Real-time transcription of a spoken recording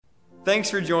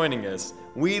Thanks for joining us.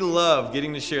 We love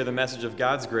getting to share the message of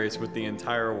God's grace with the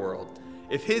entire world.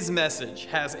 If His message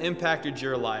has impacted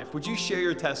your life, would you share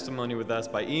your testimony with us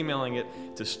by emailing it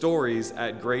to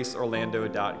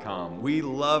stories@graceorlando.com. We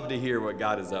love to hear what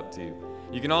God is up to.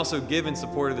 You can also give in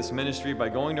support of this ministry by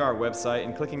going to our website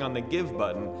and clicking on the Give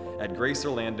button at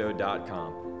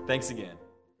graceorlando.com. Thanks again.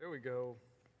 There we go.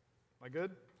 Am I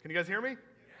good? Can you guys hear me? Yeah.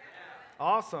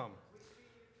 Awesome.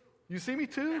 You see me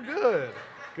too? Good.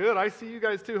 Good. I see you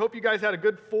guys too. Hope you guys had a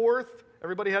good Fourth.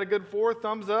 Everybody had a good Fourth.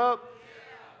 Thumbs up.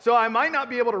 So I might not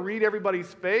be able to read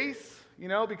everybody's face,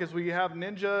 because we have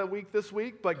Ninja Week this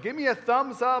week, but give me a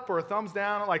thumbs up or a thumbs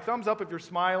down, like thumbs up if you're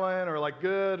smiling, or like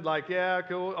good, like yeah,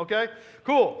 cool, okay,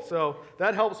 cool. So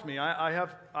that helps me. I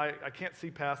can't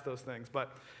see past those things.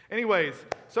 But anyways,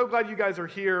 so glad you guys are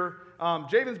here.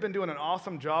 Javen's been doing an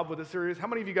awesome job with this series. How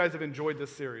many of you guys have enjoyed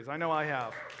this series? I know I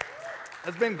have.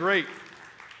 It's been great.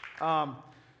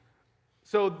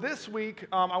 So this week,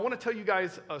 I want to tell you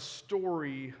guys a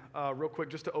story real quick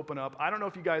just to open up. I don't know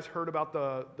if you guys heard about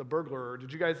the burglar.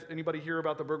 Did you guys, anybody hear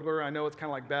about the burglar? I know it's kind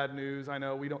of like bad news. I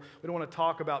know we don't want to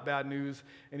talk about bad news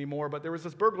anymore, but there was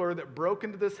this burglar that broke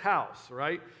into this house,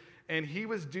 right? And he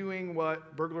was doing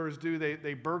what burglars do.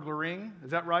 They burglaring.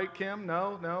 Is that right, Kim?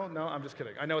 No, I'm just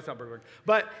kidding. I know it's not burglaring.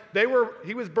 But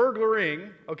he was burglaring,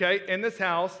 okay, in this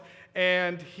house,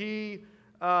 and he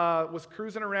was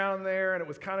cruising around there, and it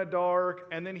was kind of dark,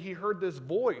 and then he heard this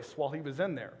voice while he was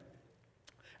in there.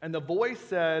 And the voice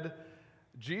said,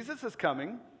 "Jesus is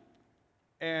coming."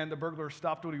 And the burglar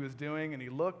stopped what he was doing, and he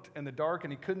looked in the dark,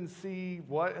 and he couldn't see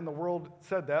what in the world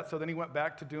said that, so then he went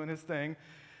back to doing his thing.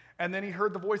 And then he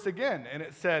heard the voice again, and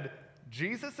it said,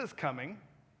 "Jesus is coming."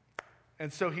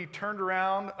 And so he turned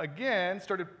around again,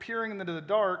 started peering into the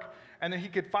dark, and then he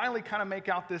could finally kind of make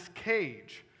out this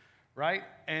cage, right?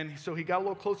 And so he got a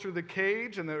little closer to the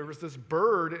cage, and there was this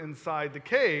bird inside the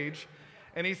cage,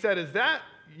 and he said, "Is that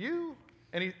you?"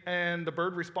 And the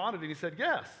bird responded, and he said,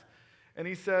 "Yes." And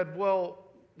he said,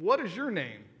 "Well, what is your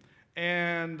name?"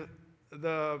 And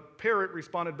the parrot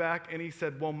responded back, and he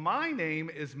said, "Well, my name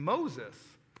is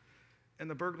Moses." And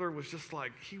the burglar was just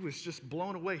like, he was just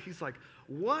blown away. He's like,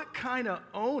 what kind of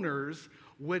owners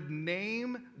would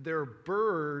name their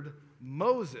bird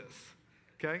Moses?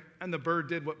 Okay? And the bird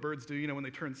did what birds do, when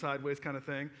they turn sideways kind of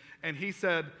thing. And he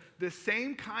said, the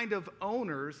same kind of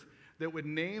owners that would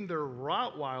name their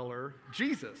Rottweiler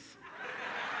Jesus.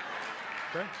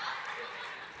 Okay?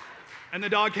 And the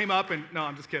dog came up and, no,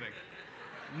 I'm just kidding.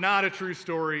 Not a true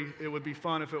story. It would be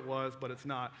fun if it was, but it's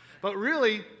not. But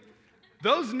really,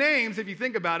 those names, if you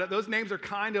think about it, those names are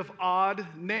kind of odd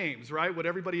names, right? Would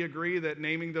everybody agree that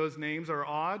naming those names are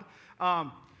odd?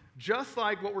 Just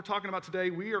like what we're talking about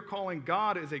today, we are calling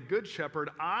God as a good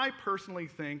shepherd. I personally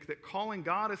think that calling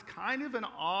God is kind of an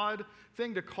odd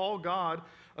thing to call God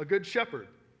a good shepherd.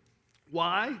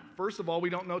 Why? First of all,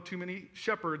 we don't know too many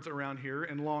shepherds around here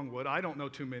in Longwood. I don't know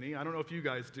too many. I don't know if you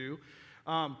guys do.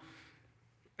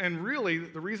 And really,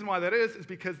 the reason why that is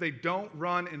because they don't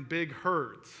run in big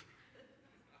herds.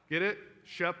 Get it?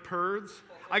 Shepherds.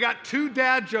 I got 2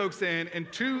 dad jokes in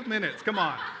 2 minutes. Come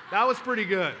on. That was pretty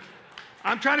good.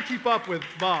 I'm trying to keep up with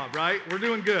Bob, right? We're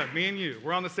doing good. Me and you.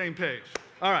 We're on the same page.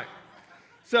 All right.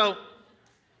 So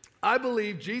I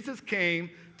believe Jesus came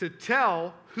to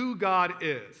tell who God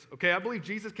is. Okay? I believe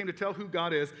Jesus came to tell who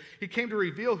God is. He came to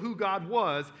reveal who God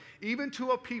was, even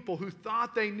to a people who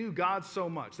thought they knew God so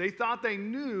much. They thought they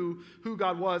knew who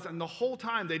God was, and the whole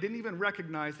time they didn't even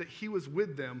recognize that He was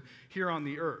with them here on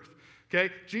the earth.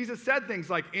 Okay? Jesus said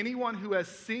things like, anyone who has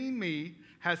seen me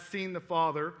has seen the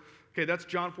Father. Okay, that's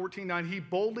John 14:9. He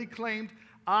boldly claimed,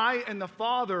 I and the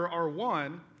Father are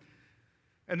one.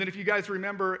 And then if you guys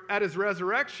remember, at His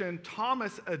resurrection,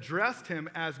 Thomas addressed Him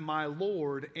as my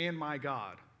Lord and my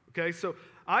God. Okay, so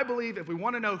I believe if we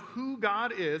want to know who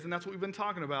God is, and that's what we've been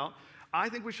talking about, I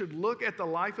think we should look at the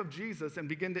life of Jesus and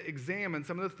begin to examine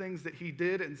some of the things that He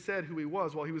did and said who He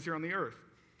was while He was here on the earth.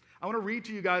 I want to read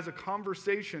to you guys a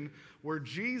conversation where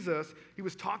Jesus, He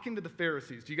was talking to the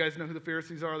Pharisees. Do you guys know who the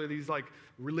Pharisees are? They're these like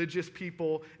religious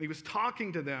people, and He was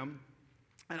talking to them.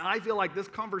 And I feel like this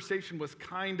conversation was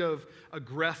kind of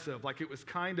aggressive, like it was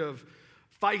kind of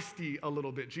feisty a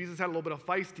little bit. Jesus had a little bit of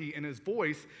feisty in His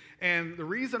voice. And the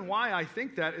reason why I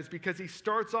think that is because He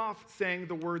starts off saying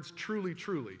the words truly,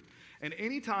 truly. And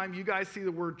anytime you guys see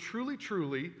the word truly,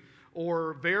 truly,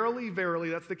 or verily, verily,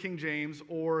 that's the King James,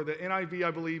 or the NIV,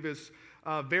 I believe, is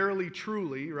verily,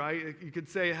 truly, right? You could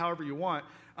say it however you want.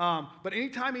 But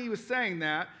anytime He was saying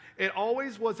that, it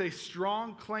always was a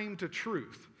strong claim to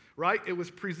truth. right? It was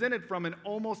presented from an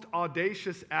almost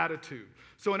audacious attitude.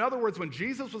 So in other words, when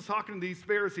Jesus was talking to these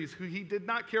Pharisees, who he did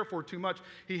not care for too much,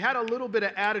 he had a little bit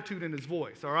of attitude in his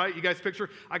voice, all right? You guys picture,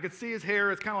 I could see his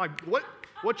hair. It's kind of like,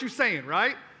 what you saying,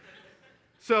 right?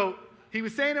 So he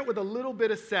was saying it with a little bit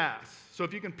of sass. So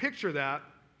if you can picture that,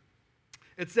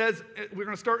 it says, we're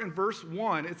going to start in verse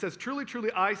 1. It says, "Truly,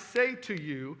 truly, I say to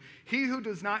you, he who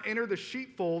does not enter the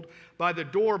sheepfold by the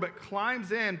door, but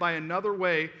climbs in by another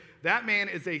way, that man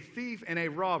is a thief and a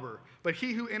robber. But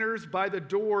he who enters by the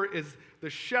door is the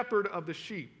shepherd of the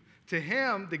sheep. To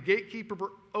him the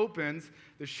gatekeeper opens,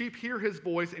 the sheep hear his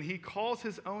voice, and he calls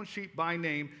his own sheep by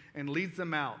name and leads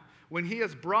them out. When he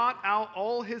has brought out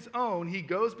all his own, he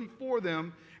goes before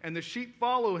them, and the sheep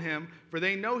follow him, for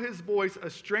they know his voice. A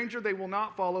stranger they will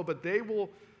not follow, but they will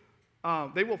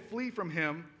flee from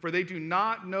him, for they do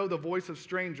not know the voice of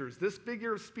strangers." This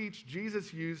figure of speech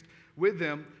Jesus used with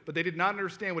them, but they did not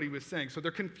understand what he was saying. So they're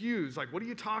confused, like, what are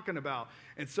you talking about?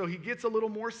 And so he gets a little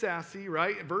more sassy,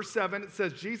 right? In verse 7, it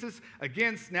says, Jesus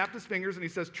again snapped his fingers, and he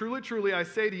says, "Truly, truly, I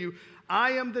say to you,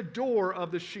 I am the door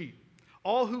of the sheep.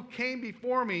 All who came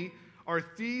before me are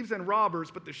thieves and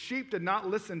robbers, but the sheep did not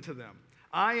listen to them.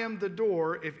 I am the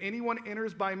door. If anyone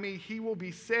enters by me, he will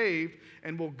be saved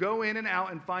and will go in and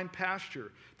out and find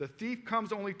pasture. The thief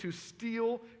comes only to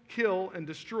steal, kill, and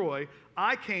destroy.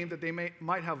 I came that they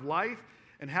might have life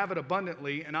and have it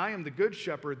abundantly, and I am the good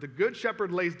shepherd. The good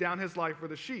shepherd lays down his life for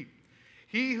the sheep.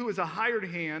 He who is a hired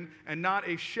hand and not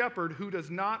a shepherd, who does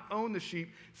not own the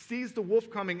sheep, sees the wolf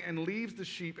coming and leaves the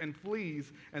sheep and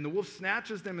flees, and the wolf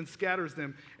snatches them and scatters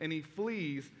them, and he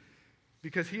flees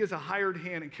because he is a hired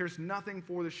hand and cares nothing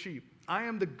for the sheep. I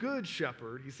am the good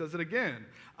shepherd," he says it again.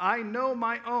 "I know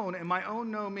my own, and my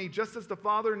own know me, just as the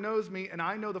Father knows me, and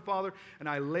I know the Father, and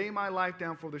I lay my life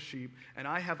down for the sheep. And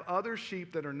I have other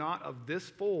sheep that are not of this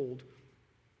fold.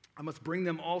 I must bring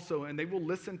them also, and they will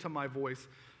listen to my voice.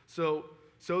 So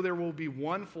there will be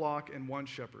one flock and one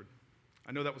shepherd."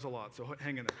 I know that was a lot, so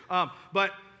hang in there.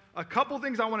 But a couple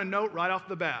things I want to note right off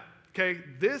the bat, okay?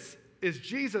 This is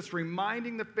Jesus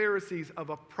reminding the Pharisees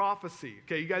of a prophecy.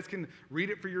 Okay, you guys can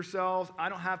read it for yourselves. I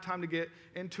don't have time to get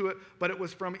into it, but it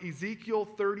was from Ezekiel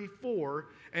 34,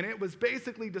 and it was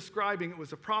basically describing, it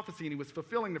was a prophecy, and he was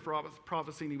fulfilling the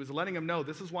prophecy, and he was letting them know,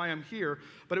 this is why I'm here.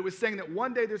 But it was saying that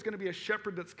one day there's going to be a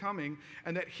shepherd that's coming,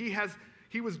 and that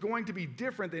he was going to be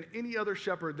different than any other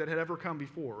shepherd that had ever come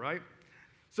before, right?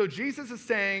 So Jesus is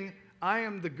saying, I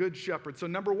am the good shepherd. So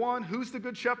number one, who's the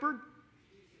good shepherd?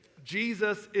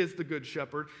 Jesus is the good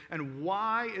shepherd. And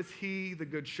why is he the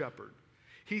good shepherd?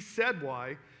 He said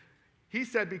why. He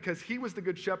said because he was the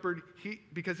good shepherd,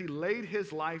 because he laid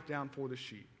his life down for the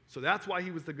sheep. So that's why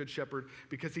he was the good shepherd,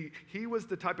 because he was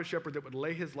the type of shepherd that would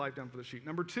lay his life down for the sheep.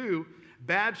 Number two,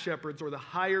 bad shepherds, or the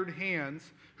hired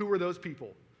hands. Who were those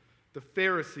people? The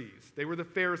Pharisees. They were the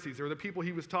Pharisees. They were the people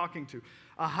he was talking to.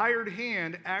 A hired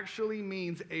hand actually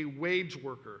means a wage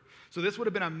worker. So this would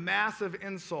have been a massive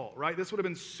insult, right? This would have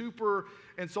been super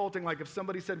insulting, like if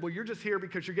somebody said, well, you're just here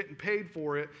because you're getting paid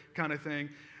for it, kind of thing.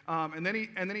 And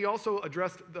then he also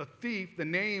addressed the thief, the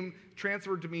name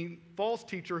transferred to mean false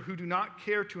teacher, who do not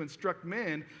care to instruct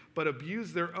men, but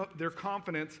abuse their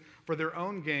confidence for their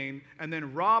own gain. And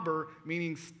then robber,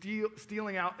 meaning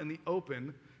stealing out in the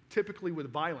open, typically with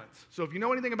violence. So if you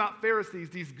know anything about Pharisees,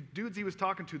 these dudes he was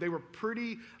talking to, they were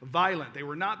pretty violent. They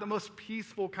were not the most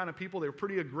peaceful kind of people. They were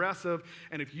pretty aggressive.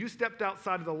 And if you stepped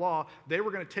outside of the law, they were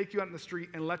going to take you out in the street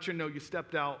and let you know you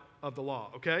stepped out of the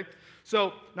law, okay?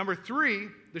 So number three,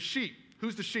 the sheep.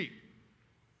 Who's the sheep?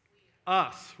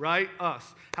 Us, right?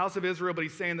 Us. House of Israel, but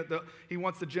he's saying that he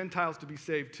wants the Gentiles to be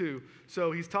saved too.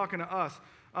 So he's talking to us.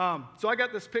 So I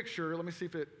got this picture. Let me see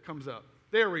if it comes up.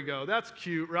 There we go. That's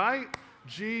cute, right?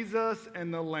 Jesus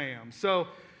and the Lamb. So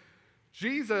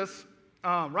Jesus,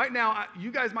 right now,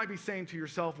 you guys might be saying to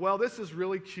yourself, well, this is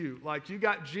really cute. Like, you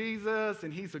got Jesus,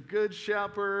 and he's a good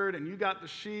shepherd, and you got the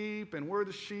sheep, and we're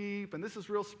the sheep, and this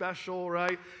is real special,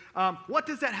 right? What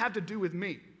does that have to do with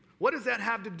me? What does that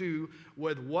have to do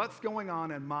with what's going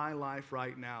on in my life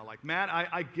right now? Like, Matt,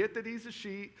 I get that he's a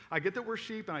sheep, I get that we're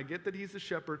sheep, and I get that he's a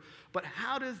shepherd, but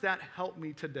how does that help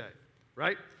me today,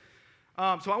 right?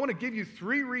 So I want to give you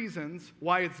 3 reasons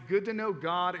why it's good to know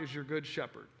God is your good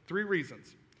shepherd. 3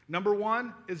 reasons. Number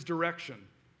 1 is direction.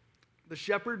 The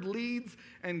shepherd leads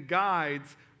and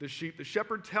guides the sheep. The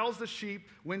shepherd tells the sheep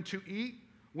when to eat,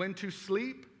 when to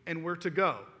sleep, and where to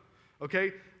go.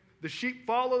 Okay? The sheep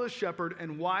follow the shepherd,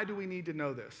 and why do we need to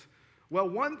know this? Well,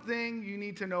 one thing you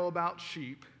need to know about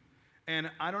sheep,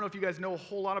 and I don't know if you guys know a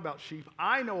whole lot about sheep.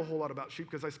 I know a whole lot about sheep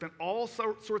because I spent all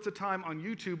sorts of time on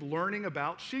YouTube learning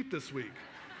about sheep this week.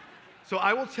 So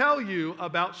I will tell you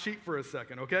about sheep for a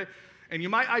second, okay? And you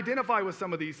might identify with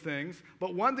some of these things,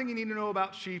 but one thing you need to know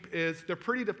about sheep is they're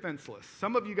pretty defenseless.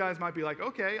 Some of you guys might be like,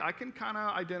 okay, I can kind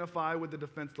of identify with the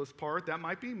defenseless part. That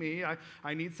might be me.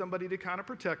 I need somebody to kind of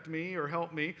protect me or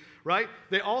help me, right?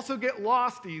 They also get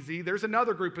lost easy. There's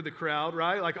another group of the crowd,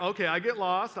 right? Like, okay, I get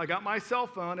lost. I got my cell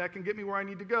phone. That can get me where I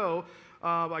need to go.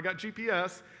 I got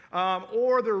GPS.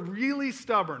 Or they're really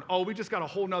stubborn. Oh, we just got a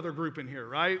whole nother group in here,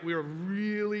 right? We are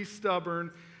really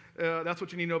stubborn. That's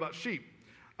what you need to know about sheep.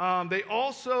 They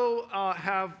also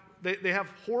have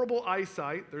horrible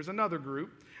eyesight. There's another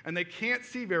group. And they can't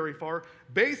see very far.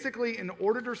 Basically, in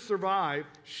order to survive,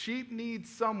 sheep need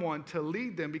someone to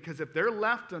lead them, because if they're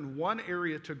left in one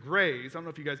area to graze, I don't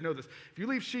know if you guys know this, if you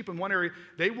leave sheep in one area,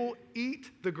 they will eat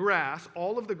the grass,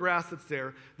 all of the grass that's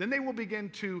there. Then they will begin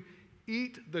to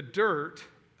eat the dirt.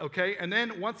 Okay, and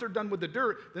then once they're done with the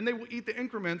dirt, then they will eat the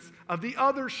increments of the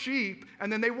other sheep,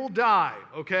 and then they will die,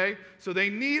 okay? So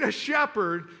they need a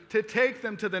shepherd to take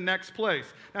them to the next place.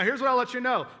 Now, here's what I'll let you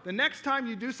know. The next time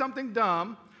you do something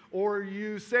dumb, or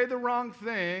you say the wrong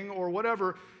thing, or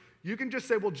whatever, you can just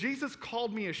say, well, Jesus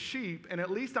called me a sheep, and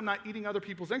at least I'm not eating other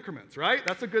people's increments, right?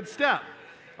 That's a good step,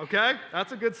 okay?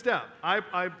 That's a good step.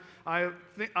 I'm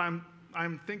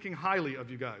thinking highly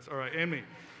of you guys, all right, and me.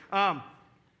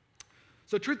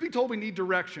 So truth be told, we need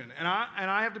direction. And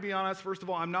I have to be honest, first of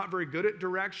all, I'm not very good at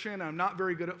direction. I'm not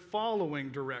very good at following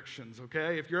directions,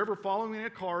 okay? If you're ever following me in a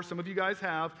car, some of you guys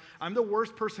have, I'm the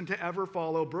worst person to ever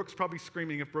follow. Brooke's probably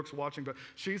screaming if Brooke's watching, but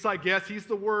she's like, yes, he's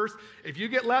the worst. If you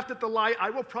get left at the light, I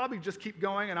will probably just keep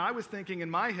going. And I was thinking in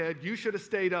my head, you should have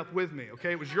stayed up with me,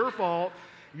 okay? It was your fault.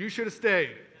 You should have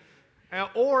stayed.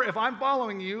 Or if I'm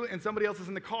following you and somebody else is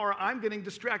in the car, I'm getting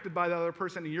distracted by the other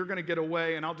person and you're going to get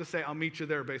away, and I'll just say, I'll meet you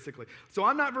there, basically. So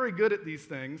I'm not very good at these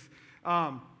things.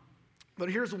 But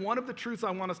here's one of the truths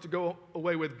I want us to go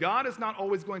away with. God is not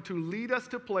always going to lead us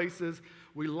to places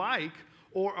we like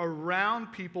or around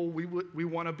people we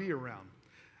want to be around.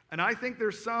 And I think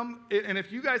there's some, and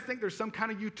if you guys think there's some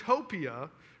kind of utopia,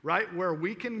 right, where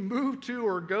we can move to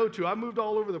or go to, I've moved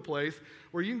all over the place,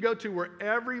 where you can go to where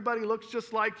everybody looks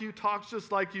just like you, talks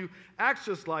just like you, acts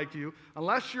just like you,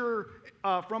 unless you're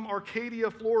from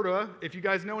Arcadia, Florida. If you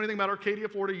guys know anything about Arcadia,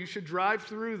 Florida, you should drive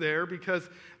through there, because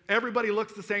everybody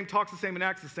looks the same, talks the same, and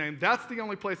acts the same. That's the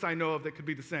only place I know of that could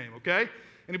be the same, okay?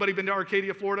 Anybody been to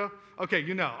Arcadia, Florida? Okay,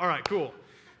 you know. All right, cool.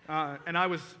 And I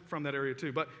was from that area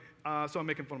too, but so I'm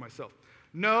making fun of myself.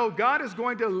 No, God is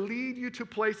going to lead you to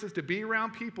places to be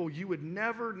around people you would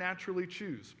never naturally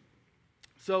choose.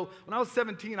 So when I was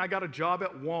 17, I got a job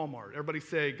at Walmart. Everybody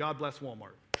say, God bless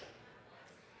Walmart.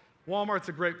 Walmart's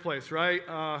a great place, right?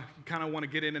 You kind of want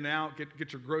to get in and out,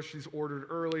 get your groceries ordered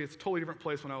early. It's a totally different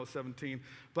place when I was 17.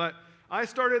 But I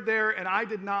started there, and I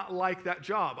did not like that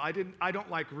job. I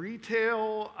don't like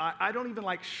retail. I don't even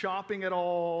like shopping at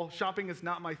all. Shopping is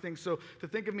not my thing. So to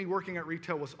think of me working at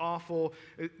retail was awful.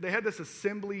 They had this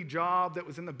assembly job that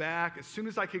was in the back. As soon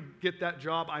as I could get that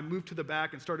job, I moved to the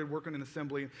back and started working in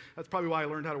assembly. That's probably why I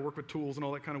learned how to work with tools and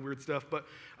all that kind of weird stuff. But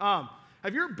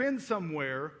have you ever been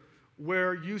somewhere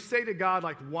where you say to God,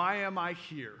 like, why am I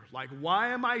here? Like, why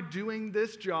am I doing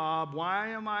this job? Why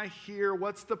am I here?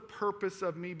 What's the purpose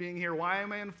of me being here? Why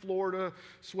am I in Florida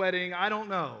sweating? I don't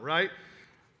know, right?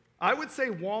 I would say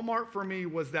Walmart for me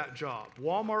was that job.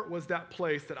 Walmart was that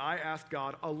place that I asked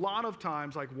God a lot of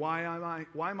times, like, why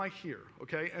am I here?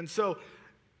 Okay? And so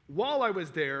while I was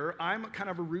there, I'm kind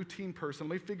of a routine person.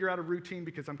 Let me figure out a routine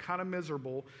because I'm kind of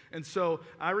miserable. And so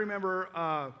I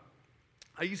remember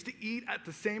I used to eat at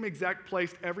the same exact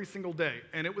place every single day,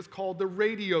 and it was called the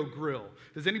Radio Grill.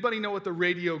 Does anybody know what the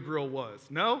Radio Grill was?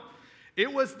 No?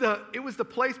 It was the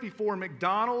place before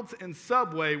McDonald's and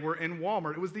Subway were in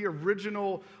Walmart. It was the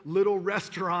original little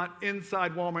restaurant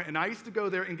inside Walmart, and I used to go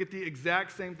there and get the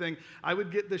exact same thing. I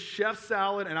would get the chef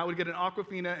salad, and I would get an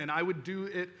Aquafina, and I would do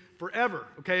it forever,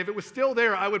 okay? If it was still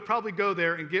there, I would probably go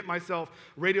there and get myself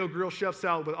Radio Grill chef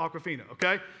salad with Aquafina,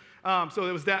 okay? So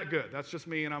it was that good. That's just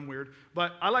me, and I'm weird.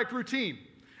 But I like routine.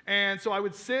 And so I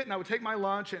would sit, and I would take my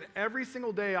lunch, and every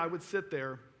single day I would sit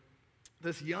there.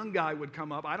 This young guy would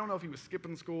come up. I don't know if he was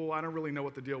skipping school. I don't really know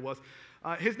what the deal was.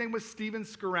 His name was Steven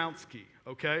Skorowski,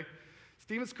 okay?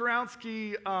 Steven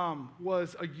Skorowski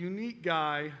was a unique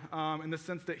guy in the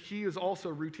sense that he is also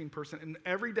a routine person. And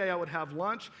every day I would have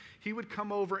lunch, he would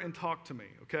come over and talk to me,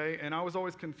 okay? And I was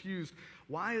always confused.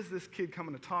 Why is this kid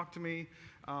coming to talk to me?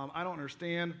 I don't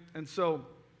understand. And so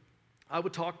I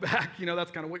would talk back. You know,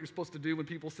 that's kind of what you're supposed to do when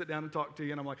people sit down and talk to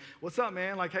you. And I'm like, what's up,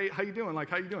 man? Like, hey, how you doing? Like,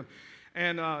 how you doing?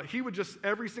 And he would just,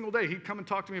 every single day, he'd come and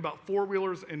talk to me about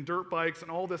four-wheelers and dirt bikes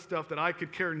and all this stuff that I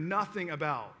could care nothing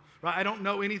about, right? I don't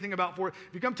know anything about if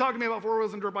you come talk to me about four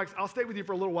wheels and dirt bikes, I'll stay with you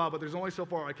for a little while, but there's only so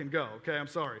far I can go, okay? I'm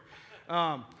sorry.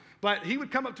 But he would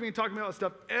come up to me and talk to me about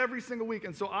stuff every single week.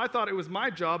 And so I thought it was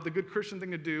my job, the good Christian thing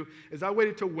to do, is I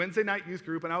waited till Wednesday night youth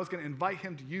group, and I was going to invite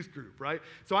him to youth group, right?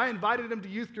 So I invited him to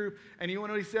youth group, and you know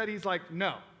what he said? He's like,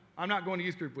 no, I'm not going to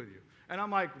youth group with you. And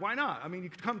I'm like, why not? I mean, you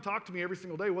could come talk to me every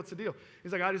single day. What's the deal?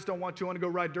 He's like, I just don't want to. I want to go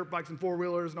ride dirt bikes and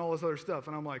four-wheelers and all this other stuff.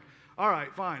 And I'm like, all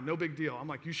right, fine, no big deal. I'm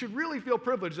like, you should really feel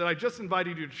privileged that I just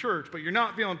invited you to church, but you're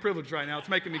not feeling privileged right now. It's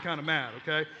making me kind of mad,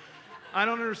 okay? I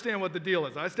don't understand what the deal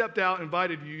is. I stepped out,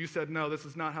 invited you. You said, no, this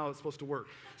is not how it's supposed to work.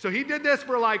 So he did this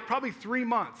for like probably 3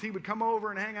 months. He would come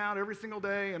over and hang out every single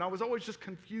day, and I was always just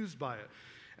confused by it.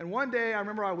 And one day, I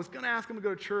remember I was going to ask him to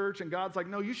go to church, and God's like,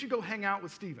 no, you should go hang out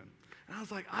with Stephen. And I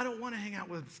was like, I don't want to hang out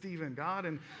with Stephen, God.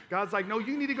 And God's like, no,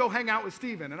 you need to go hang out with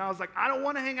Stephen. And I was like, I don't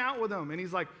want to hang out with him. And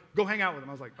he's like, go hang out with him.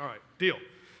 I was like, all right, deal.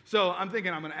 So I'm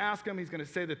thinking, I'm going to ask him. He's going to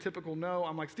say the typical no.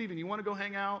 I'm like, Stephen, you want to go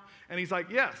hang out? And he's like,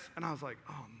 yes. And I was like,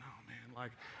 oh, no.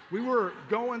 Like, we were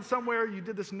going somewhere, you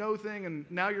did this no thing, and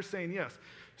now you're saying yes.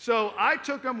 So I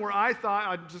took him where I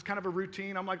thought, just kind of a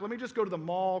routine. I'm like, let me just go to the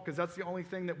mall, because that's the only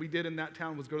thing that we did in that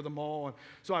town was go to the mall. And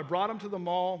so I brought him to the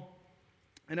mall.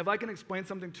 And if I can explain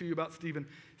something to you about Stephen,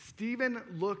 Stephen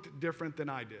looked different than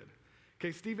I did.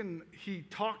 Okay, Stephen, he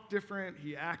talked different,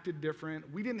 he acted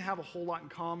different. We didn't have a whole lot in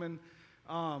common.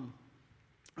 And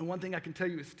one thing I can tell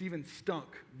you is Stephen stunk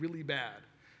really bad.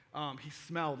 He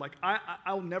smelled like,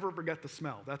 I'll never forget the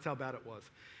smell. That's how bad it was.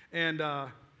 And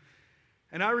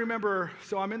I remember,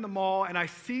 so I'm in the mall, and I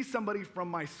see somebody from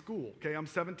my school, okay? I'm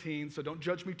 17, so don't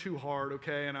judge me too hard,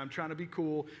 okay? And I'm trying to be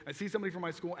cool. I see somebody from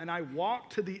my school, and I walk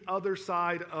to the other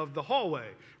side of the hallway,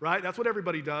 right? That's what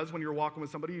everybody does when you're walking with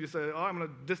somebody. You just say, oh, I'm going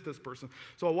to diss this person.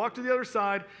 So I walk to the other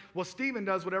side. Well, Stephen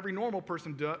does what every normal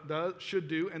person should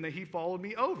do, and then he followed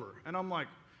me over. And I'm like,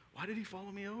 why did he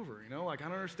follow me over? You know, like, I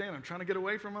don't understand. I'm trying to get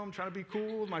away from him. I'm trying to be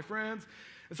cool with my friends.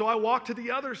 And so I walk to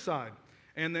the other side.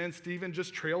 And then Stephen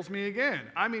just trails me again.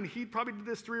 I mean, he probably did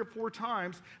this 3 or 4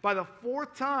 times. By the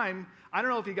 4th time, I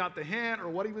don't know if he got the hint or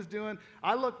what he was doing.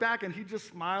 I look back, and he's just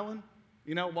smiling,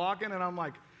 you know, walking. And I'm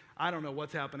like, I don't know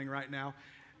what's happening right now.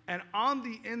 And on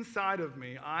the inside of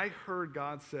me, I heard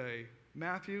God say,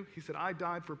 Matthew, he said, I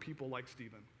died for people like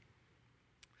Stephen.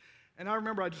 And I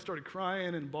remember I just started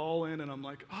crying and bawling, and I'm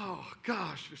like, oh,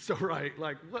 gosh, you're so right.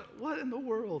 Like, what in the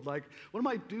world? Like, what am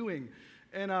I doing?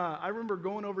 And I remember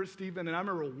going over to Stephen, and I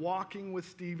remember walking with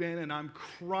Stephen, and I'm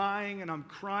crying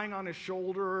on his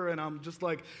shoulder, and I'm just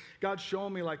like, God's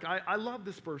showing me, like, I love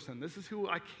this person. This is who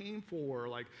I came for.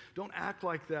 Like, don't act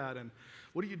like that, and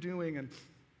what are you doing?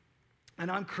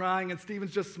 And I'm crying, and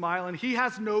Stephen's just smiling. He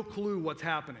has no clue what's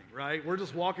happening, right? We're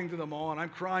just walking through the mall, and I'm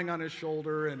crying on his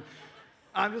shoulder, and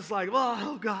I'm just like,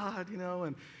 oh, God, you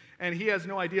know, and he has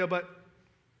no idea. But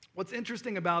what's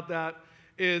interesting about that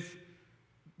is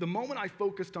the moment I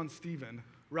focused on Stephen,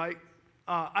 right,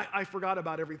 I forgot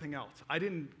about everything else. I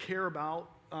didn't care about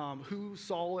who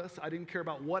saw us. I didn't care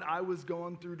about what I was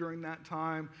going through during that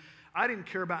time. I didn't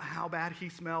care about how bad he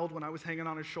smelled when I was hanging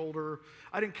on his shoulder.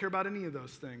 I didn't care about any of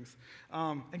those things.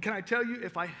 And can I tell you,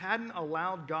 if I hadn't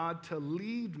allowed God to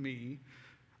lead me,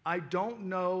 I don't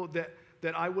know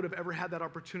that I would have ever had that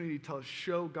opportunity to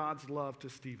show God's love to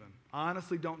Stephen. I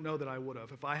honestly don't know that I would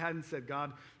have if I hadn't said,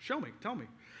 God, show me, tell me.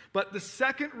 But the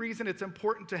second reason it's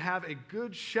important to have a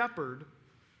good shepherd,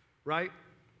 right,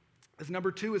 is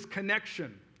number 2 is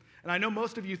connection. And I know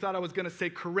most of you thought I was going to say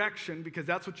correction because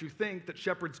that's what you think that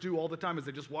shepherds do all the time is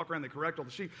they just walk around, they correct all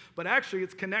the sheep. But actually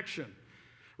it's connection,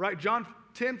 right? John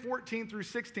 10:14 through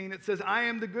 16, it says, I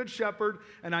am the good shepherd,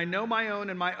 and I know my own,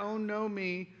 and my own know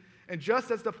me. And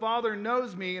just as the Father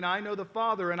knows me, and I know the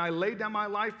Father, and I lay down my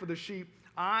life for the sheep,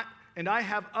 I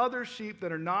have other sheep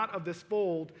that are not of this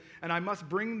fold, and I must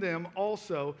bring them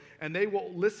also, and they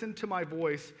will listen to my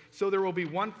voice. So there will be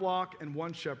one flock and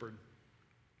one shepherd.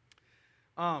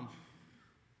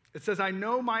 It says, I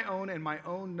know my own, and my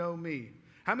own know me.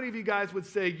 How many of you guys would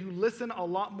say you listen a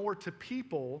lot more to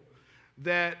people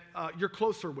that you're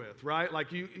closer with, right?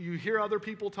 Like you hear other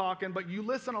people talking, but you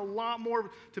listen a lot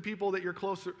more to people that you're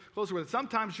closer with.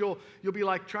 Sometimes you'll be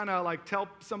like trying to like tell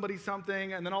somebody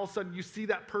something, and then all of a sudden you see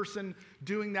that person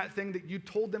doing that thing that you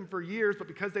told them for years, but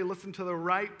because they listened to the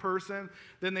right person,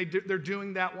 then they're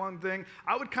doing that one thing.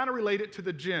 I would kind of relate it to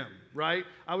the gym, right?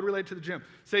 I would relate it to the gym.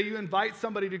 Say you invite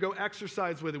somebody to go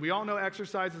exercise with you. We all know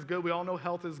exercise is good. We all know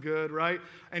health is good, right?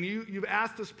 And you've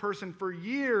asked this person for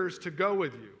years to go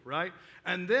with you, right?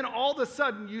 And then all of a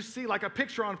sudden you see like a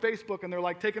picture on Facebook and they're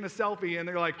like taking a selfie and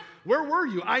they're like, where were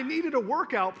you? I needed a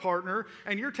workout partner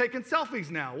and you're taking selfies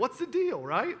now. What's the deal,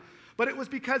 right? But it was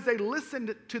because they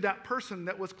listened to that person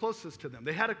that was closest to them.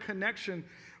 They had a connection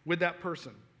with that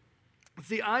person.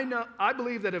 See, I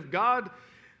believe that if God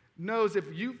knows if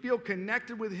you feel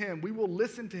connected with him, we will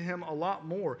listen to him a lot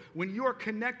more. When you are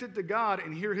connected to God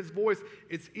and hear his voice,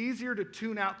 it's easier to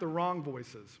tune out the wrong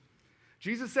voices.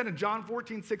 Jesus said in John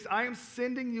 14:6, I am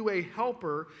sending you a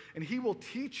helper, and he will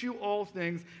teach you all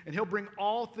things, and he'll bring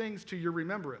all things to your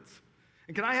remembrance.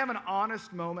 And can I have an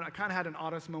honest moment? I kind of had an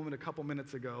honest moment a couple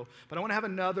minutes ago, but I want to have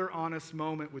another honest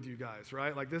moment with you guys,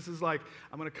 right? Like this is like,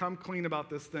 I'm going to come clean about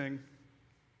this thing.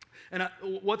 And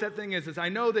what that thing is I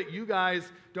know that you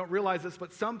guys don't realize this,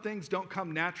 but some things don't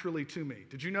come naturally to me.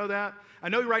 Did you know that? I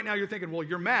know right now you're thinking, well,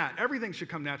 you're Matt. Everything should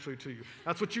come naturally to you.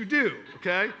 That's what you do,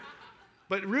 okay?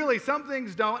 But really, some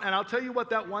things don't, and I'll tell you what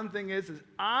that one thing is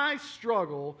I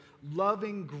struggle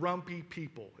loving grumpy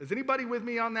people. Is anybody with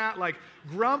me on that? Like,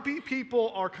 grumpy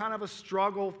people are kind of a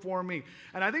struggle for me.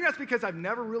 And I think that's because I've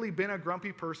never really been a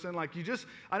grumpy person. Like,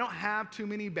 I don't have too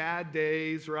many bad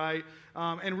days, right?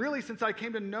 And really, since I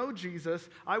came to know Jesus,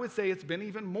 I would say it's been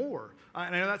even more.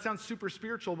 And I know that sounds super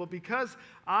spiritual, but because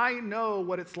I know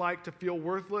what it's like to feel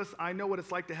worthless, I know what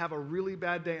it's like to have a really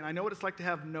bad day, and I know what it's like to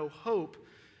have no hope,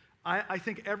 I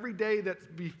think every day that's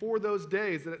before those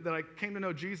days that I came to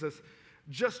know Jesus,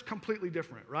 just completely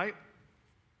different, right?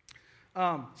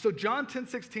 So John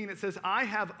 10:16, it says, I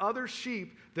have other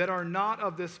sheep that are not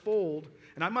of this fold,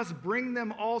 and I must bring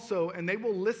them also, and they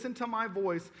will listen to my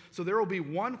voice, so there will be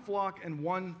one flock and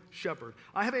one shepherd.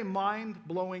 I have a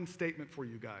mind-blowing statement for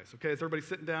you guys. Okay, is everybody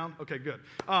sitting down? Okay, good.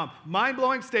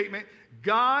 Mind-blowing statement.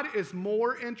 God is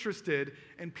more interested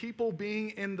in people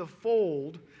being in the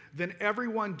fold than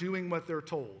everyone doing what they're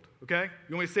told. Okay?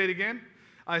 You want me to say it again?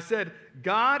 I said,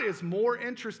 God is more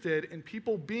interested in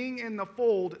people being in the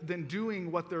fold than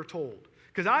doing what they're told.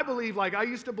 Because I believe, I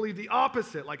used to believe the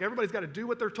opposite. Like, everybody's got to do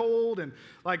what they're told, and,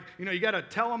 you got to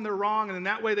tell them they're wrong, and then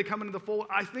that way they come into the fold.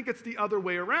 I think it's the other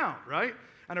way around, right?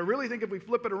 And I really think if we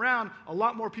flip it around, a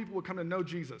lot more people would come to know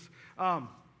Jesus.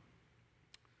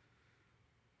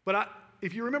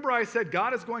 If you remember, I said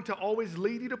God is going to always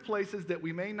lead you to places that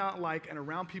we may not like and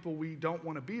around people we don't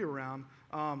want to be around.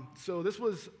 So this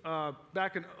was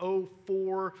back in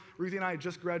 2004. Ruthie and I had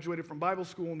just graduated from Bible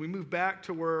school, and we moved back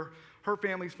to where her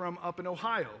family's from up in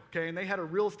Ohio, okay? And they had a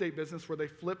real estate business where they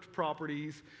flipped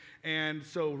properties. And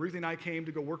so Ruthie and I came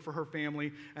to go work for her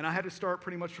family, and I had to start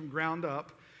pretty much from ground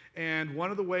up. And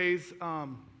one of the ways...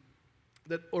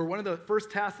 one of the first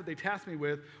tasks that they tasked me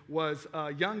with was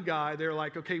a young guy. They're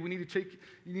like, okay, you need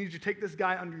to take this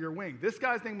guy under your wing. This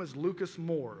guy's name was Lucas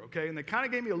Moore, okay? And they kind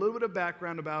of gave me a little bit of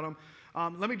background about him.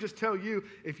 Let me just tell you,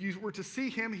 if you were to see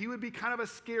him, he would be kind of a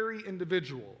scary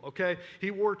individual, okay?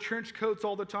 He wore trench coats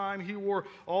all the time. He wore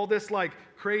all this,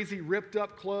 crazy ripped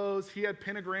up clothes. He had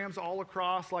pentagrams all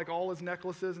across, all his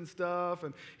necklaces and stuff.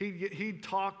 And he'd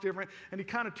talk different. And he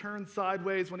kind of turned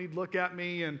sideways when he'd look at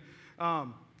me. And...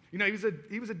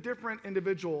 he was a different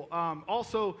individual.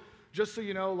 Also, just so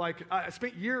you know, I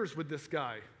spent years with this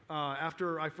guy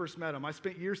after I first met him. I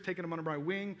spent years taking him under my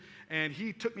wing, and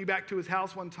he took me back to his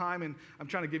house one time, and I'm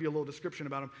trying to give you a little description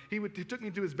about him. He took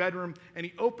me to his bedroom, and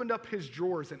he opened up his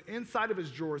drawers, and inside of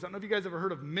his drawers, I don't know if you guys ever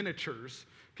heard of miniatures,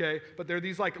 okay, but they're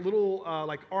these little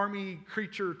army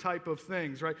creature type of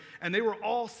things, right? And they were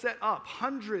all set up,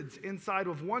 hundreds inside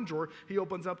of one drawer. He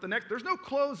opens up the next. There's no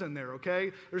clothes in there,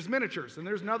 okay? There's miniatures, and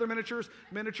there's another miniatures.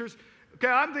 Okay,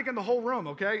 I'm thinking the whole room,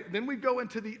 okay? Then we go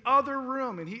into the other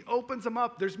room, and he opens them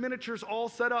up. There's miniatures all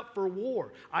set up for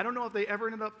war. I don't know if they ever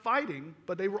ended up fighting,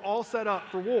 but they were all set up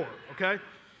for war, okay?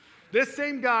 This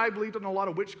same guy believed in a lot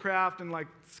of witchcraft and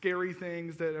scary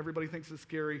things that everybody thinks is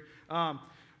scary.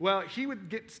 Well, he would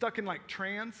get stuck in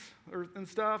trance and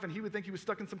stuff, and he would think he was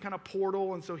stuck in some kind of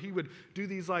portal, and so he would do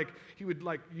these he would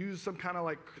use some kind of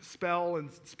spell and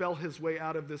spell his way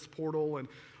out of this portal. And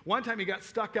one time he got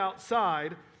stuck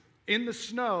outside in the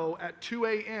snow at 2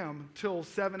 a.m. till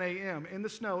 7 a.m. in the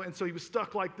snow, and so he was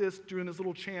stuck like this doing his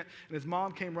little chant, and his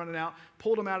mom came running out,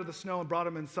 pulled him out of the snow and brought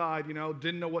him inside,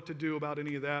 didn't know what to do about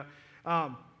any of that.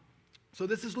 So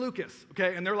this is Lucas,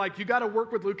 okay? And they're like, you got to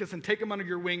work with Lucas and take him under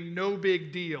your wing, no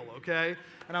big deal, okay?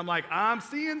 And I'm like, I'm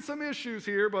seeing some issues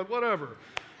here, but whatever.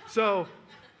 So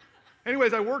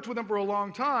anyways, I worked with him for a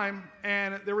long time,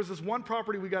 and there was this one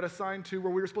property we got assigned to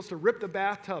where we were supposed to rip the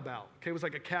bathtub out, okay? It was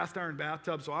like a cast iron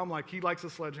bathtub, so I'm like, he likes a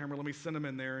sledgehammer, let me send him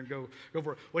in there and go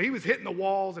for it. Well, he was hitting the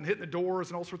walls and hitting the doors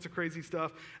and all sorts of crazy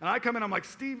stuff, and I come in, I'm like,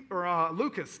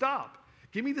 Lucas, stop.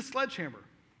 Give me the sledgehammer.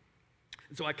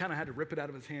 And so I kind of had to rip it out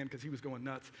of his hand because he was going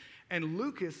nuts. And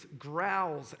Lucas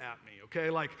growls at me, okay,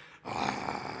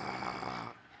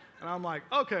 ah. And I'm like,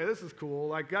 okay, this is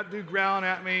cool. Got dude growling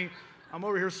at me. I'm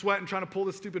over here sweating, trying to pull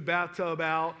this stupid bathtub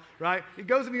out, right? He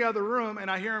goes in the other room, and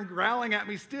I hear him growling at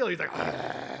me still. He's like,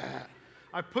 "Argh."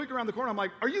 I peek around the corner. I'm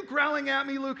like, are you growling at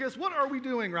me, Lucas? What are we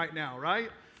doing right now, right?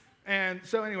 And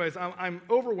so anyways, I'm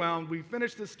overwhelmed. We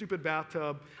finish this stupid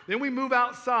bathtub. Then we move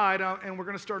outside, and we're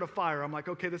going to start a fire. I'm like,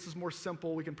 okay, this is more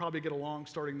simple. We can probably get along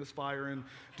starting this fire and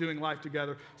doing life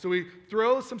together. So we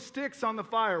throw some sticks on the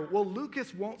fire. Well,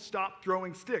 Lucas won't stop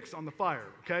throwing sticks on the fire,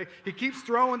 okay? He keeps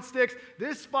throwing sticks.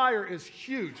 This fire is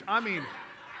huge. I mean,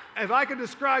 if I could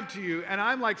describe to you, and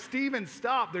I'm like, Steven,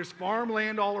 stop. There's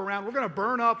farmland all around. We're going to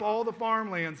burn up all the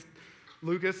farmlands,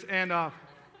 Lucas. And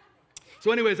so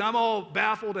anyways, I'm all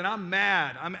baffled and I'm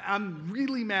mad. I'm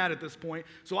really mad at this point.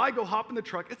 So I go hop in the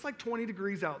truck. It's like 20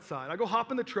 degrees outside. I go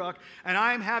hop in the truck and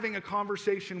I'm having a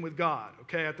conversation with God,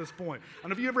 okay, at this point. I don't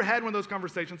know if you ever had one of those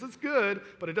conversations. It's good,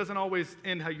 but it doesn't always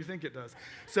end how you think it does.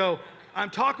 So I'm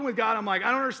talking with God. I'm like,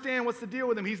 I don't understand what's the deal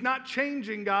with him. He's not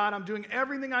changing, God. I'm doing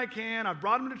everything I can. I've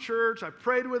brought him to church. I've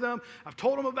prayed with him. I've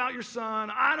told him about your son.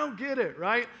 I don't get it,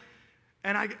 right?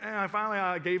 And I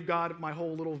finally gave God my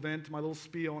whole little vent, my little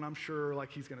spiel, and I'm sure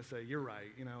like he's going to say, you're right,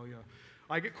 you know.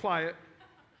 I get quiet,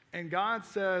 and God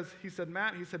says, he said,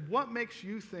 Matt, he said, what makes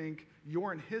you think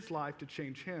you're in his life to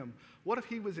change him? What if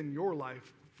he was in your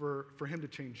life for him to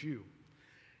change you?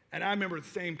 And I remember the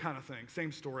same kind of thing,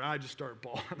 same story. I just started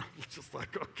bawling. I was just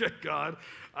like, okay, God,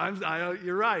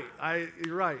 you're right.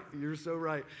 You're right. You're so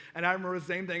right. And I remember the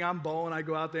same thing. I'm bawling. I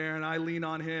go out there and I lean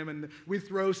on him and we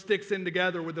throw sticks in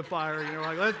together with the fire. You know,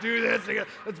 like, let's do this.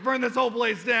 Let's burn this whole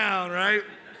place down, right?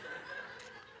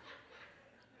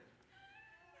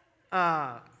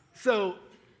 And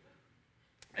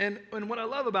what I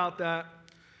love about that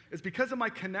is because of my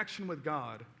connection with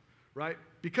God, right?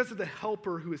 Because of the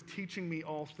helper who is teaching me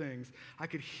all things, I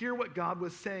could hear what God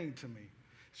was saying to me.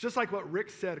 It's just like what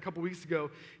Rick said a couple weeks ago.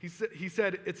 He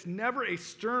said, it's never a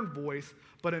stern voice,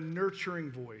 but a nurturing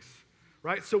voice,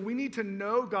 right? So we need to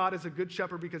know God as a good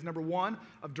shepherd because, number one,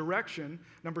 of direction.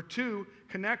 Number two,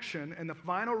 connection. And the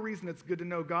final reason it's good to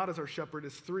know God as our shepherd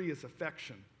is three, is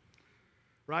affection,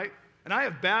 right? And I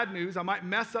have bad news. I might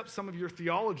mess up some of your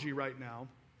theology right now.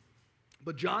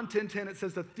 But John 10:10, it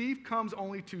says, the thief comes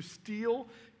only to steal,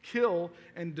 kill,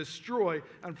 and destroy.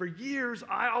 And for years,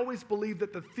 I always believed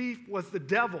that the thief was the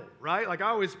devil, right? Like I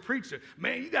always preached it.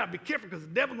 Man, you got to be careful because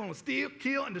the devil's going to steal,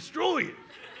 kill, and destroy you.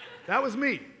 That was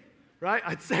me, right?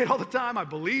 I'd say it all the time. I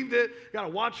believed it. You got to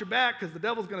watch your back because the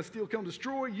devil's going to steal, kill, and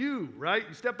destroy you, right?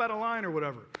 You step out of line or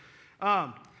whatever.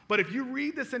 But if you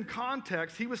read this in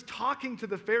context, he was talking to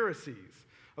the Pharisees.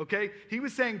 Okay? He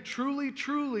was saying, truly,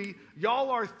 truly,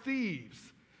 y'all are thieves.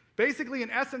 Basically,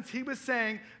 in essence, he was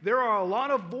saying there are a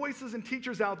lot of voices and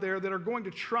teachers out there that are going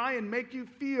to try and make you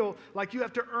feel like you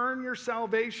have to earn your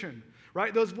salvation,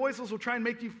 right? Those voices will try and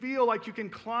make you feel like you can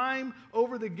climb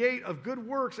over the gate of good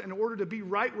works in order to be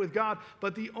right with God.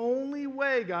 But the only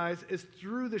way, guys, is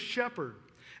through the shepherd.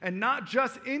 And not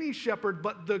just any shepherd,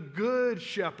 but the good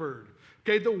shepherd.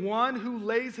 Okay? The one who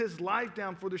lays his life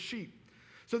down for the sheep.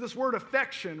 So this word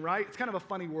affection, right? It's kind of a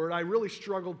funny word. I really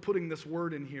struggled putting this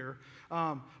word in here.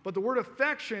 But the word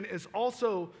affection is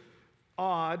also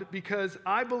odd because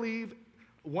I believe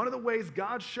one of the ways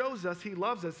God shows us he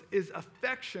loves us is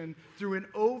affection through an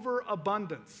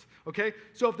overabundance. Okay?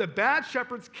 So if the bad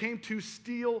shepherds came to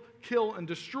steal, kill, and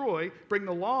destroy, bring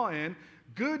the law in,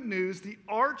 good news, the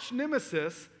arch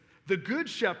nemesis, the good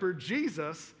shepherd,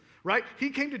 Jesus, right? He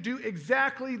came to do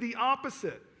exactly the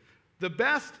opposite. The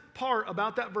best part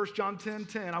about that verse, John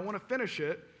 10:10, I want to finish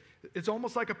it. It's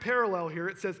almost like a parallel here.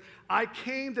 It says, I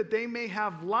came that they may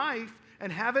have life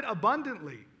and have it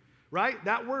abundantly, right?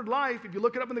 That word life, if you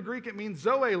look it up in the Greek, it means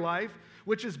zoe life,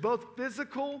 which is both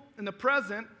physical in the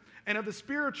present and of the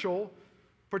spiritual,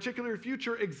 particularly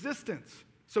future existence.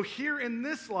 So here in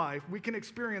this life, we can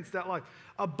experience that life.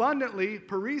 Abundantly,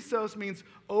 perissos means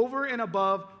over and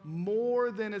above,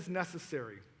 more than is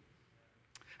necessary.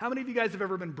 How many of you guys have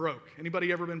ever been broke?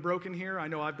 Anybody ever been broke in here? I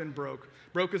know I've been broke.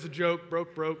 Broke is a joke,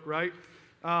 broke, right?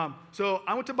 So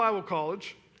I went to Bible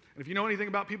college, and if you know anything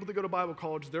about people that go to Bible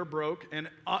college, they're broke. And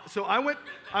so I went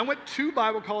to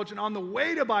Bible college, and on the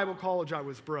way to Bible college, I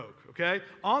was broke, okay?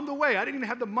 On the way, I didn't even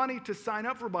have the money to sign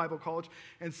up for Bible college,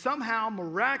 and somehow,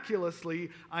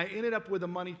 miraculously, I ended up with the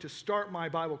money to start my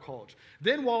Bible college.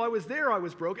 Then while I was there, I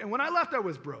was broke, and when I left, I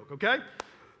was broke, okay?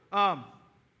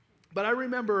 But I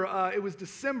remember it was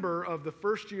December of the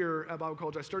first year at Bible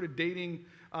college. I started dating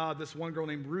this one girl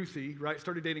named Ruthie, right?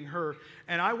 Started dating her,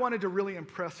 and I wanted to really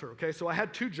impress her, okay? So I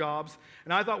had 2 jobs,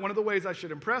 and I thought one of the ways I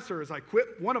should impress her is I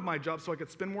quit one of my jobs so I could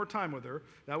spend more time with her.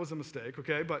 That was a mistake,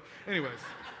 okay? But anyways,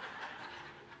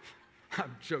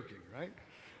 I'm joking, right?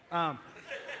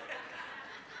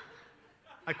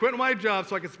 I quit my job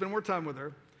so I could spend more time with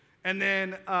her. And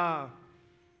then,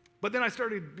 but then I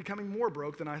started becoming more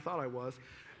broke than I thought I was.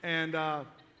 And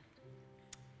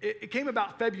it came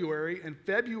about February, and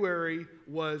February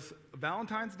was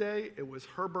Valentine's Day, it was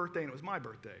her birthday, and it was my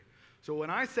birthday. So when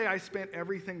I say I spent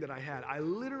everything that I had, I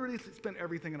literally spent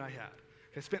everything that I had.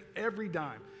 I spent every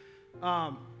dime.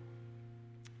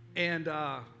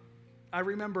 I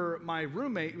remember my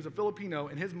roommate, who was a Filipino,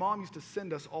 and his mom used to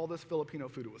send us all this Filipino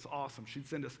food. It was awesome. She'd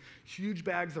send us huge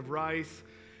bags of rice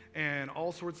and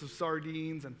all sorts of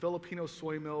sardines and Filipino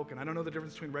soy milk. And I don't know the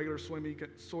difference between regular soy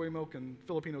milk and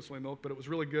Filipino soy milk, but it was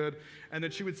really good. And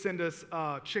then she would send us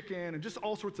chicken and just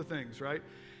all sorts of things, right?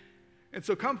 And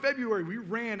so come February, we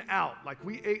ran out. Like,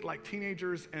 we ate like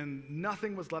teenagers, and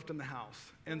nothing was left in the house.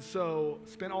 And so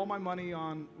spent all my money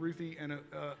on Ruthie, and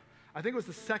I think it was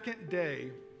the second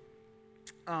day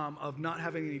of not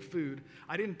having any food.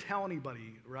 I didn't tell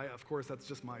anybody, right? Of course, that's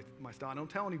just my style. I don't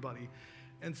tell anybody.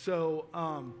 And so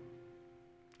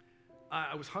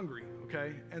I was hungry,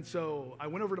 okay? And so I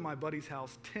went over to my buddy's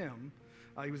house, Tim.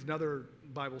 He was another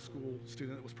Bible school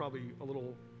student that was probably a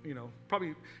little, he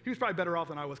was probably better off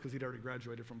than I was because he'd already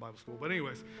graduated from Bible school. But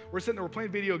anyways, we're sitting there, we're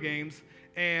playing video games,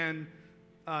 and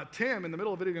Tim, in the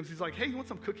middle of video games, he's like, hey, you want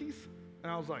some cookies?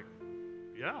 And I was like,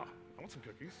 yeah, I want some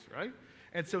cookies, right?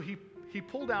 And so he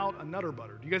pulled out a Nutter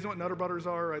Butter. Do you guys know what Nutter Butters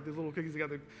are, right? These little cookies that got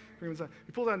the cream inside.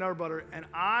 He pulled out a Nutter Butter, and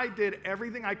I did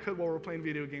everything I could while we were playing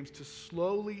video games to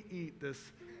slowly eat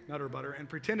this Nutter Butter and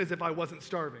pretend as if I wasn't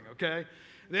starving, okay?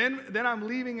 Then I'm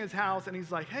leaving his house, and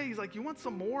he's like, you want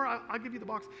some more? I'll give you the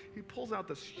box. He pulls out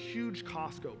this huge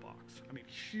Costco box. I mean,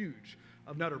 huge,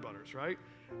 of Nutter Butters, right?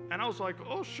 And I was like,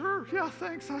 oh, sure, yeah,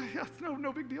 thanks. It's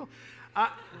no big deal.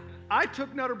 I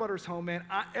took Nutter Butters home, man.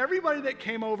 Everybody that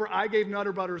came over, I gave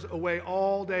Nutter Butters away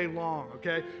all day long,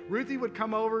 okay? Ruthie would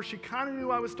come over. She kind of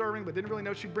knew I was starving, but didn't really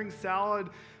know. She'd bring salad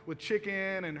with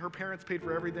chicken, and her parents paid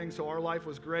for everything, so our life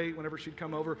was great whenever she'd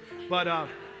come over. But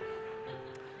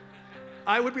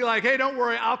I would be like, hey, don't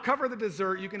worry, I'll cover the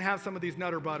dessert. You can have some of these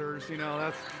Nutter Butters.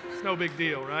 It's no big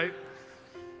deal, right?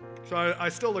 So I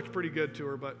still looked pretty good to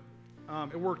her, but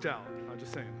it worked out. I'm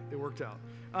just saying, it worked out.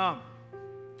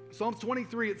 Psalms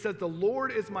 23, it says, the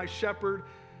Lord is my shepherd,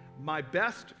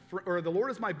 the Lord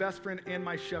is my best friend and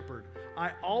my shepherd.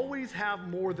 I always have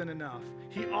more than enough.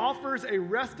 He offers a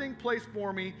resting place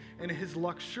for me in his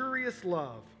luxurious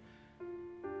love.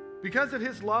 Because of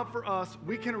his love for us,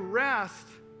 we can rest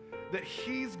that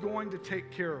he's going to take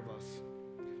care of us.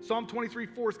 Psalm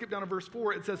 23:4, skip down to verse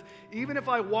 4, it says, even if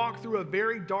I walk through a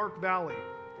very dark valley.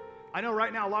 I know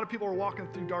right now a lot of people are walking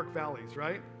through dark valleys,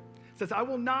 right? It says, I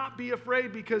will not be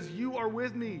afraid because you are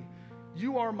with me.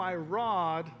 You are my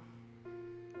rod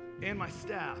and my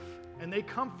staff, and they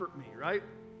comfort me, right?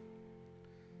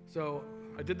 So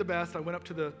I did the best. I went up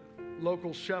to the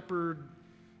local Shepherd,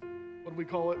 what do we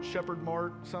call it? Shepherd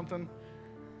Mart, something.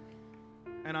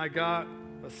 And I got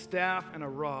a staff and a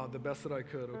rod, the best that I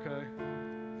could, okay?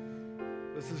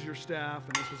 This is your staff,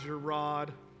 and this is your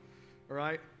rod, all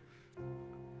right?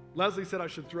 Leslie said I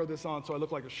should throw this on so I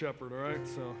look like a shepherd, all right?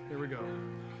 So here we go.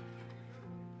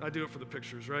 I do it for the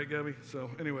pictures, right, Gabby? So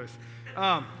anyways.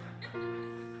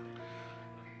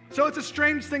 So it's a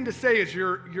strange thing to say is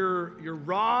your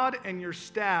rod and your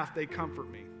staff, they comfort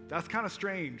me. That's kind of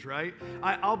strange, right?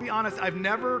 I'll be honest, I've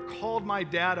never called my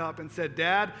dad up and said,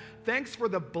 Dad, thanks for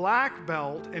the black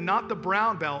belt and not the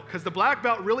brown belt, because the black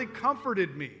belt really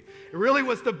comforted me. It really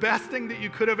was the best thing that you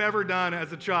could have ever done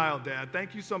as a child, Dad.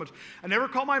 Thank you so much. I never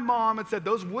called my mom and said,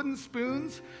 those wooden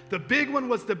spoons, the big one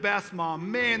was the best,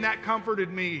 Mom. Man, that comforted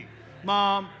me,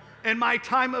 Mom. In my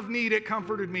time of need, it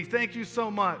comforted me. Thank you so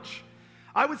much.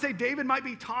 I would say David might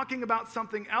be talking about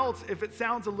something else if it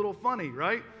sounds a little funny,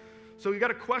 right? So you got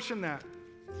to question that.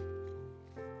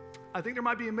 I think there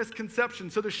might be a misconception.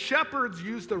 So the shepherds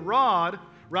used the rod,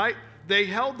 right? They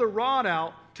held the rod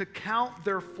out to count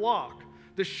their flock.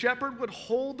 The shepherd would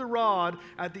hold the rod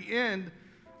at the end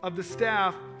of the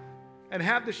staff and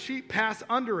have the sheep pass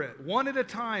under it, one at a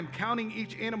time, counting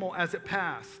each animal as it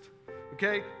passed.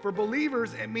 Okay? For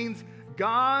believers, it means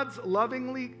God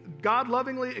lovingly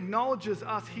acknowledges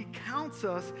us. He counts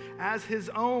us as his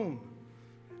own.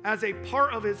 As a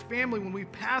part of his family, when we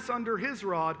pass under his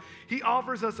rod, he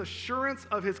offers us assurance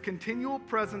of his continual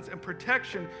presence and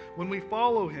protection when we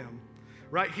follow him,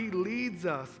 right? He leads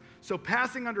us. So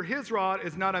passing under his rod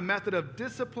is not a method of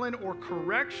discipline or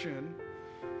correction,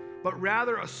 but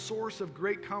rather a source of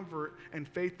great comfort and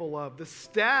faithful love. The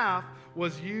staff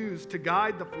was used to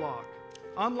guide the flock.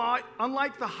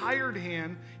 Unlike the hired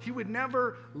hand, he would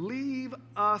never leave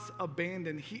us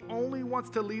abandoned. He only wants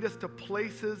to lead us to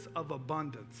places of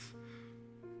abundance.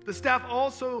 The staff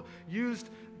also used,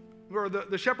 or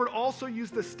the shepherd also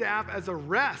used the staff as a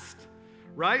rest,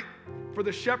 right? For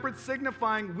the shepherd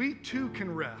signifying we too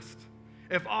can rest.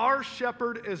 If our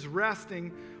shepherd is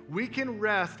resting, we can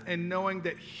rest in knowing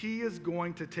that he is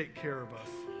going to take care of us.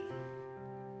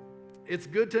 It's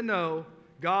good to know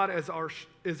God is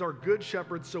our good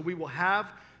shepherd, so we will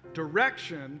have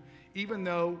direction, even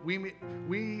though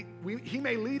he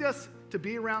may lead us to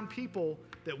be around people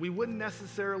that we wouldn't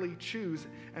necessarily choose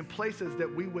and places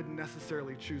that we wouldn't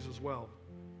necessarily choose as well.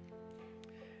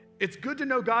 It's good to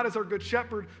know God is our good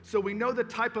shepherd, so we know the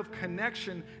type of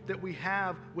connection that we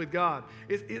have with God.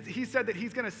 He said that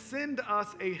he's going to send us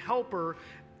a helper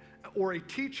or a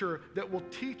teacher that will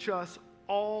teach us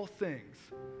all things.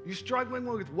 You struggling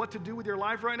with what to do with your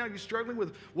life right now? You struggling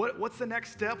with what's the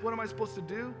next step? What am I supposed to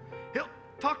do? He'll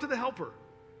talk to the helper.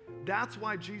 That's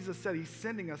why Jesus said he's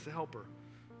sending us a helper.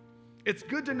 It's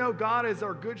good to know God is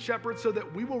our good shepherd so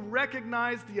that we will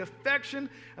recognize the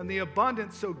affection and the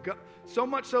abundance so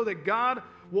much so that God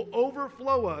will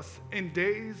overflow us in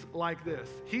days like this.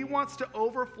 He wants to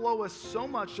overflow us so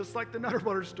much, just like the Nutter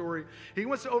Butter story. He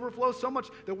wants to overflow so much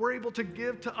that we're able to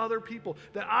give to other people.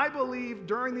 That I believe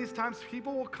during these times,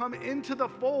 people will come into the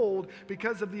fold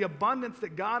because of the abundance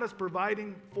that God is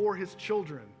providing for his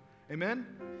children. Amen?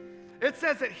 It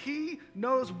says that he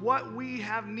knows what we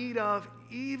have need of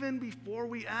even before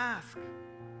we ask,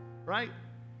 right?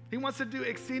 He wants to do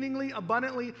exceedingly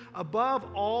abundantly above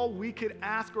all we could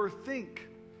ask or think.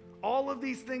 All of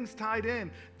these things tied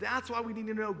in. That's why we need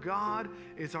to know God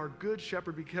is our good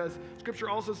shepherd, because Scripture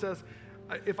also says,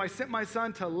 if I sent my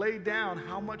son to lay down,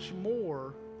 how much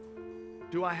more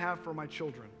do I have for my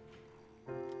children?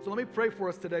 So let me pray for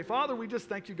us today. Father, we just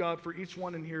thank you, God, for each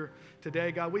one in here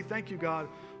today. God, we thank you, God,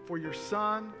 for your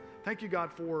son. Thank you,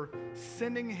 God, for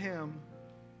sending him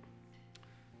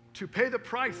to pay the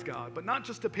price, God, but not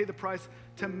just to pay the price,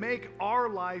 to make our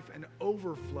life an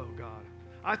overflow, God.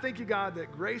 I thank you, God,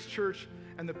 that Grace Church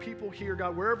and the people here,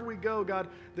 God, wherever we go, God,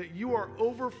 that you are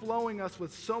overflowing us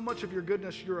with so much of your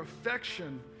goodness. Your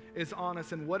affection is on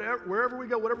us, and wherever we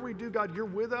go, whatever we do, God, you're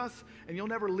with us, and you'll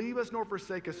never leave us nor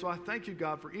forsake us. So I thank you,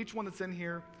 God, for each one that's in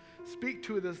here. Speak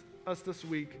to us this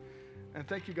week, and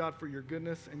thank you, God, for your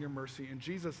goodness and your mercy. In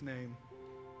Jesus' name,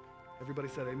 everybody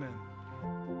said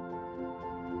amen.